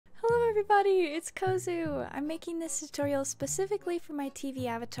everybody, it's Kozu. I'm making this tutorial specifically for my TV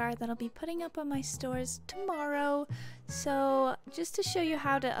avatar that I'll be putting up on my stores tomorrow. So just to show you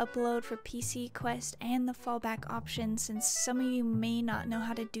how to upload for PC, Quest, and the fallback option, since some of you may not know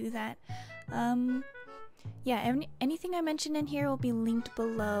how to do that. Yeah, anything I mentioned in here will be linked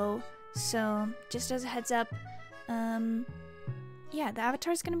below. So just as a heads up, yeah, the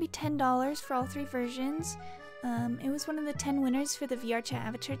avatar is going to be $10 for all 3 versions. It was one of the 10 winners for the VRChat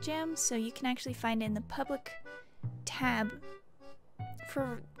Avatar Jam, so you can actually find it in the public tab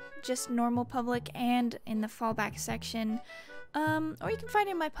for just normal public and in the fallback section. Or you can find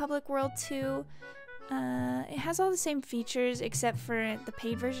it in my public world too. It has all the same features except for the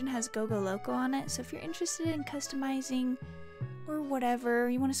paid version has Go-Go Loco on it, so if you're interested in customizing or whatever,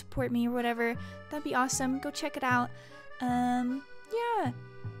 you want to support me or whatever, that'd be awesome. Go check it out. Yeah.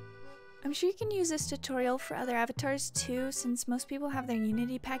 I'm sure you can use this tutorial for other avatars too, since most people have their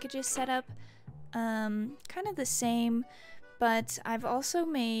Unity packages set up kind of the same, but I've also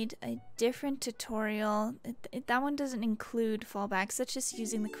made a different tutorial. That one doesn't include fallbacks, that's just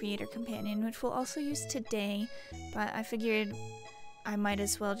using the Creator Companion, which we'll also use today, but I figured I might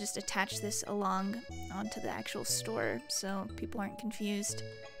as well just attach this along onto the actual store so people aren't confused.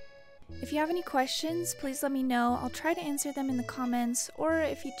 If you have any questions, please let me know. I'll try to answer them in the comments, or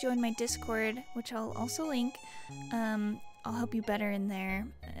if you join my Discord, which I'll also link, I'll help you better in there,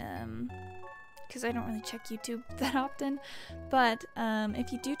 because I don't really check YouTube that often. But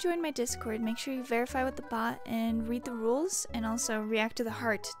if you do join my Discord, make sure you verify with the bot and read the rules, and also react to the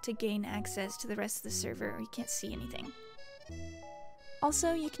heart to gain access to the rest of the server, or you can't see anything.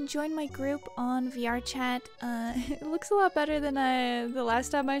 Also, you can join my group on VRChat. It looks a lot better than the last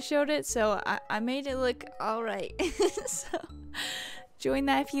time I showed it, so I made it look alright. So, join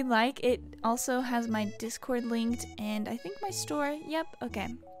that if you like. It also has my Discord linked, and I think my store. Yep,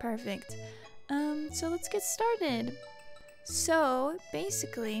 okay, perfect. So let's get started. So,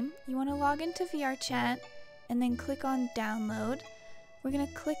 basically, you want to log into VRChat, and then click on Download. We're going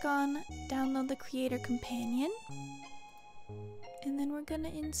to click on Download the Creator Companion. And then we're gonna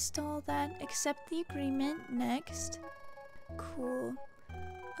install that, accept the agreement, next. Cool.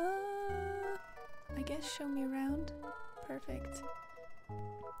 I guess show me around. Perfect.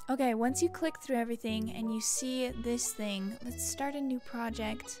 Okay, once you click through everything and you see this thing, let's start a new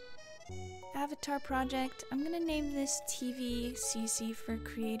project. Avatar project. I'm gonna name this TV CC for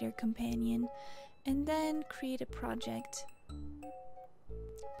Creator Companion, and then create a project.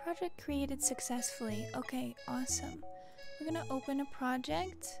 Project created successfully. Okay, awesome. We're gonna open a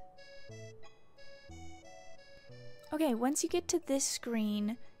project. Okay, once you get to this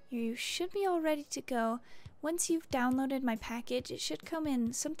screen, you should be all ready to go. Once you've downloaded my package, it should come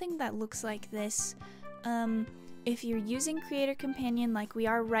in something that looks like this. If you're using Creator Companion like we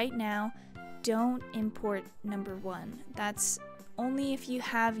are right now, don't import number 1. That's only if you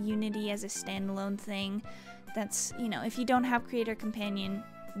have Unity as a standalone thing. That's, you know, if you don't have Creator Companion,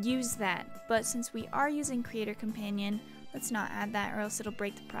 use that. But since we are using Creator Companion, let's not add that or else it'll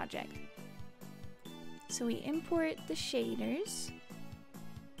break the project. So we import the shaders.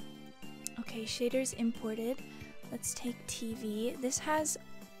 Okay, shaders imported. Let's take TV. This has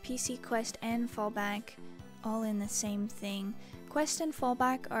PC, Quest, and Fallback all in the same thing. Quest and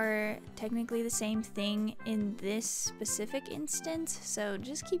Fallback are technically the same thing in this specific instance, so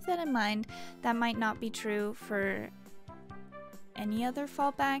just keep that in mind. That might not be true for any other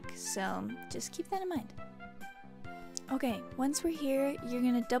fallback, so just keep that in mind. Okay, once we're here, you're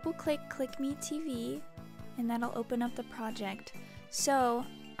gonna double click Click Me TV, and that'll open up the project. So,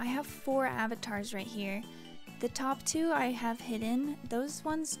 I have 4 avatars right here. The top 2 I have hidden. Those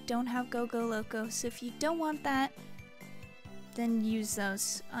ones don't have Go-Go Loco, so if you don't want that, then use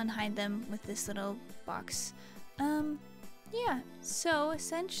those. Unhide them with this little box. Yeah, so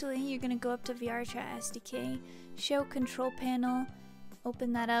essentially, you're gonna go up to VRChat SDK, show control panel,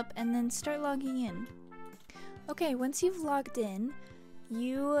 open that up, and then start logging in. Okay, once you've logged in,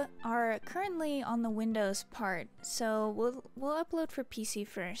 you are currently on the Windows part, so we'll upload for PC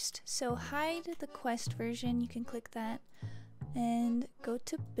first. So hide the Quest version, you can click that, and go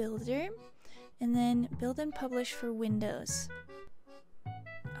to Builder, and then Build and Publish for Windows.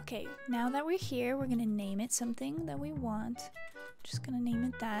 Okay, now that we're here, we're gonna name it something that we want. Just gonna name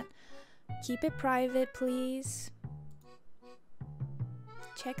it that. Keep it private, please.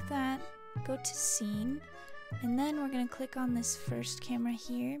 Check that, go to Scene. And then we're going to click on this first camera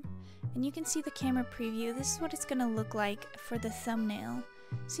here, and you can see the camera preview. This is what it's going to look like for the thumbnail.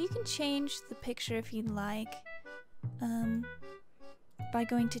 So you can change the picture if you'd like by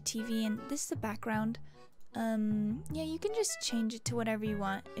going to TV, and this is the background. Yeah, you can just change it to whatever you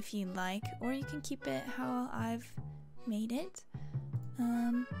want if you like, or you can keep it how I've made it.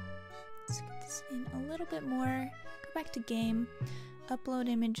 Let's get this in a little bit more. Go back to game. Upload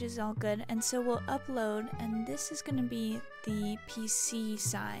image is all good, and so we'll upload, and this is going to be the PC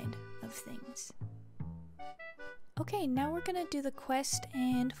side of things. Okay, now we're going to do the quest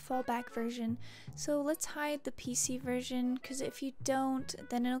and fallback version. So let's hide the PC version, because if you don't,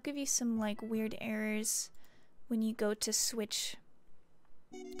 then it'll give you some like weird errors when you go to switch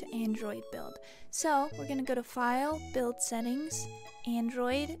to Android build. So we're going to go to File, Build Settings,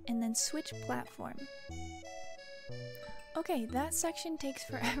 Android, and then switch platform. Okay, that section takes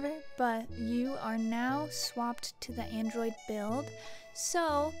forever, but you are now swapped to the Android build.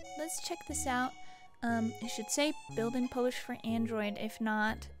 So let's check this out. It should say build and publish for Android. If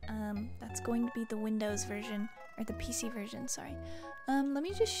not, that's going to be the Windows version, or the PC version, sorry. Let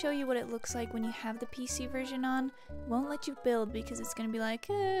me just show you what it looks like when you have the PC version on. It won't let you build because it's going to be like,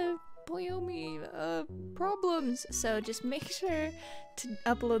 problems. So just make sure to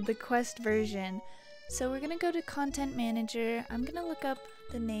upload the quest version. So we're going to go to Content Manager. I'm going to look up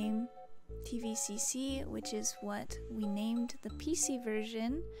the name TVCC, which is what we named the PC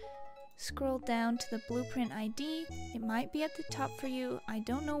version. Scroll down to the Blueprint ID. It might be at the top for you. I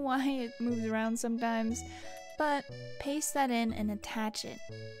don't know why it moves around sometimes, but paste that in and attach it.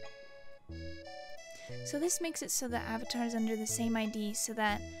 So this makes it so the avatar is under the same ID so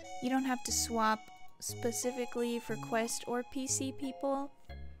that you don't have to swap specifically for Quest or PC people.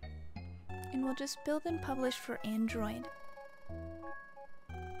 And we'll just build and publish for Android.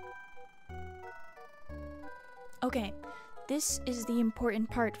 Okay, this is the important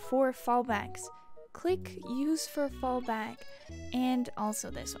part for fallbacks. Click use for fallback, and also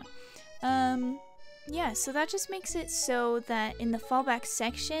this one. Yeah, so that just makes it so that in the fallback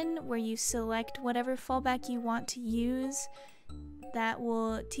section where you select whatever fallback you want to use,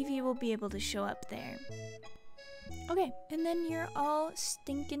 TV will be able to show up there. Okay, and then you're all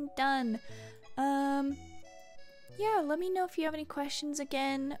stinking done. Yeah, let me know if you have any questions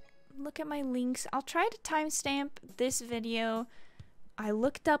again. Look at my links. I'll try to timestamp this video. I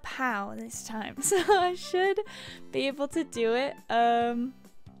looked up how this time, so I should be able to do it.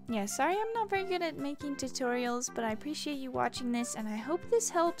 Yeah, sorry I'm not very good at making tutorials, but I appreciate you watching this, and I hope this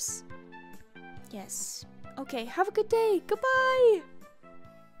helps. Yes. Okay, have a good day. Goodbye!